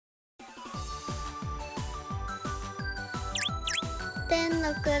天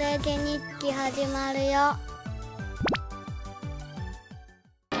のクレゲ日記始まるよ。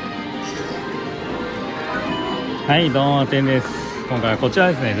はい、どうも天です。今回はこちら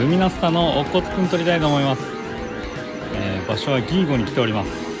ですね、ルミナスタのおっこつくん撮りたいと思います。場所はGiGOに来ております。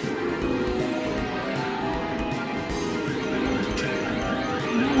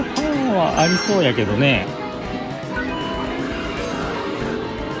パワーはありそうやけどね。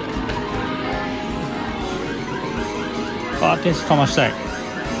バーテンスかましたい。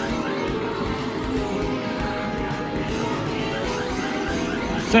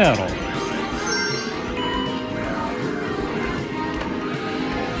そやろ。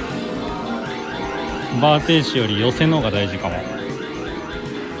バー停止より寄せの方が大事かも。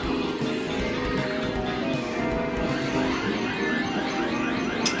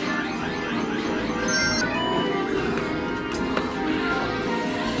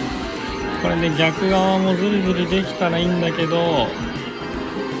これで逆側もズリズリできたらいいんだけど、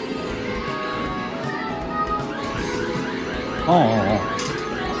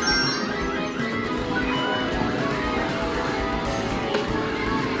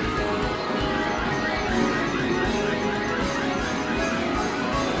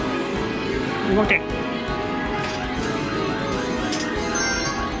動け。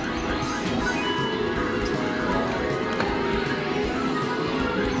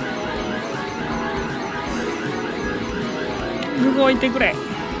動いてくれ。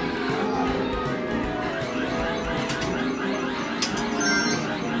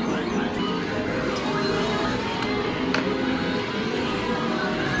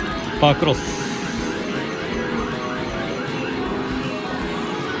バークロス。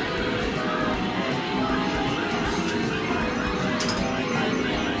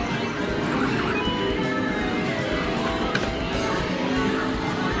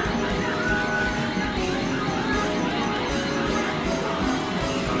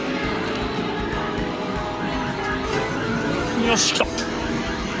よし、来た。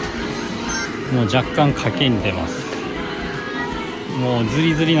もう若干賭けに出ます。もうズ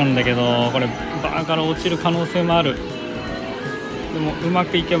リズリなんだけど、これバーから落ちる可能性もある。でもうま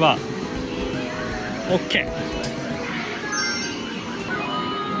くいけば OK。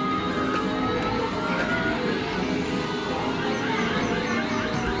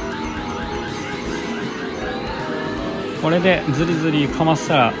 これでズリズリかまし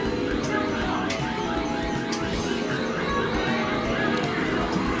たら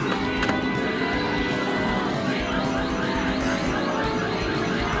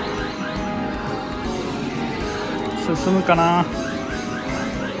進むかな。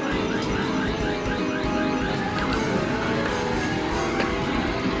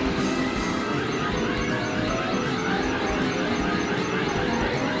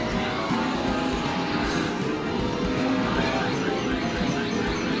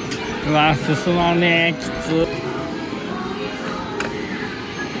うわ進まねえ、きつ。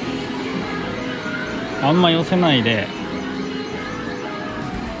あんま寄せないで。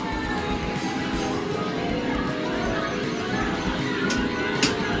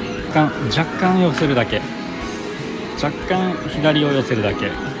若干寄せるだけ。若干左を寄せるだ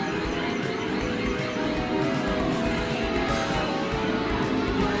け。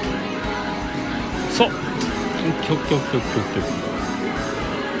そう。キョキョキョキョキョ。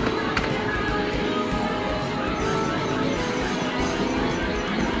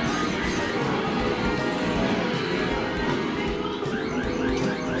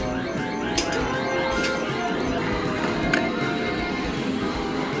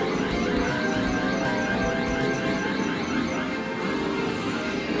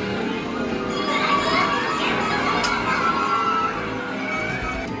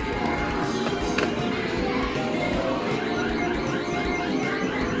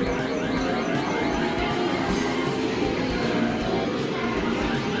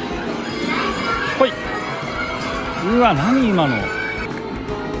ほい。うわ、何今の。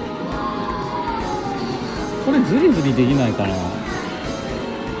これズリズリできないかな。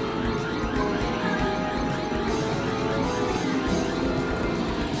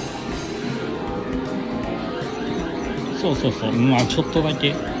そうそうそう、まあちょっとだ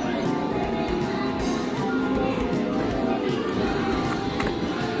け。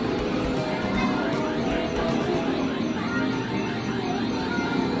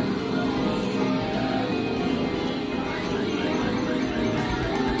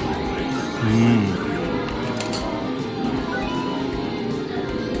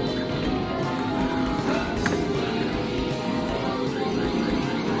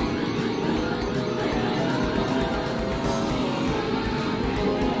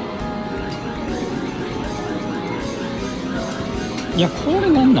いやこれ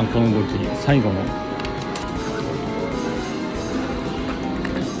なんなんこの動き最後の。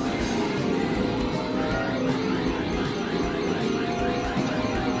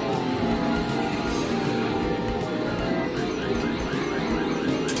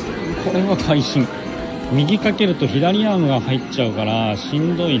これは会心。右かけると左アームが入っちゃうからし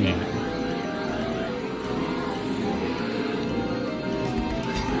んどいね。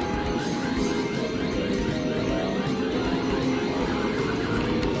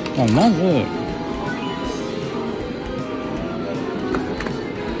まず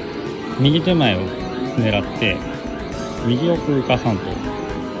右手前を狙って右奥浮かさんと。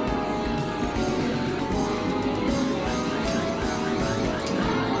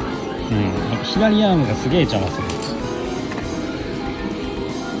左アームがすげえ邪魔する。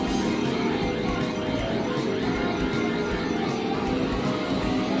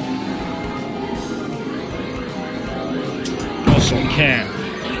よし OK。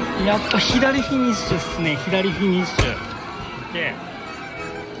 やっぱ左フィニッシュっすね。左フィニッシュ OK。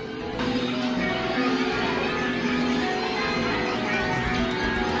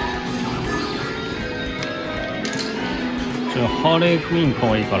 ハーレークイーンか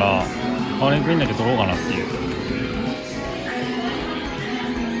わいいからハーレークイーンだけ取ろうかなっていう。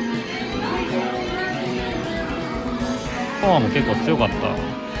パワーも結構強かった。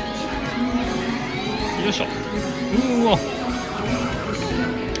よいしょ。うわ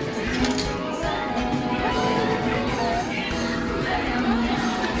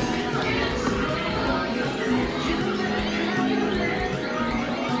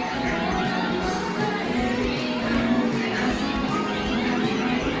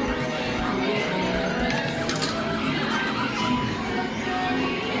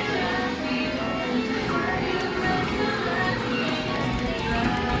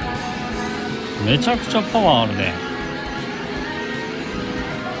めちゃくちゃパワーあるね。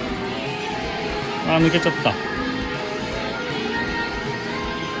あー抜けちゃった。オ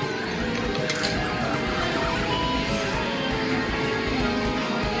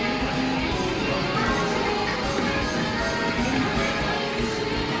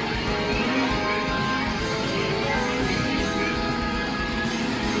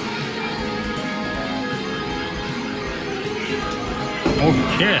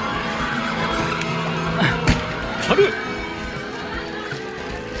ッケー。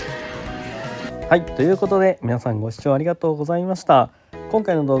はい、ということで皆さんご視聴ありがとうございました。今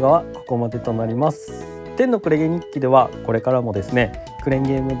回の動画はここまでとなります。天のクレゲ日記ではこれからもですね、クレーン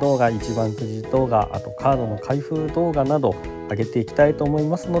ゲーム動画、一番くじ動画、あとカードの開封動画など上げていきたいと思い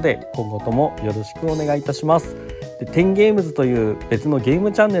ますので、今後ともよろしくお願いいたします。で、テンゲームズという別のゲー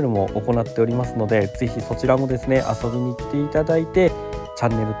ムチャンネルも行っておりますので、ぜひそちらもですね遊びに来ていただいて、チャ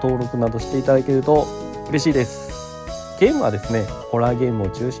ンネル登録などしていただけると嬉しいです。ゲームはですねホラーゲームを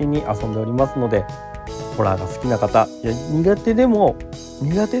中心に遊んでおりますので、ホラーが好きな方、いや苦手でも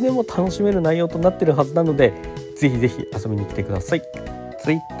楽しめる内容となっているはずなので、ぜひぜひ遊びに来てください。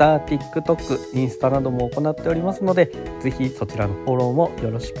Twitter、TikTok、インスタなども行っておりますので、ぜひそちらのフォローもよ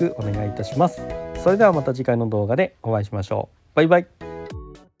ろしくお願いいたします。それではまた次回の動画でお会いしましょう。バイバイ。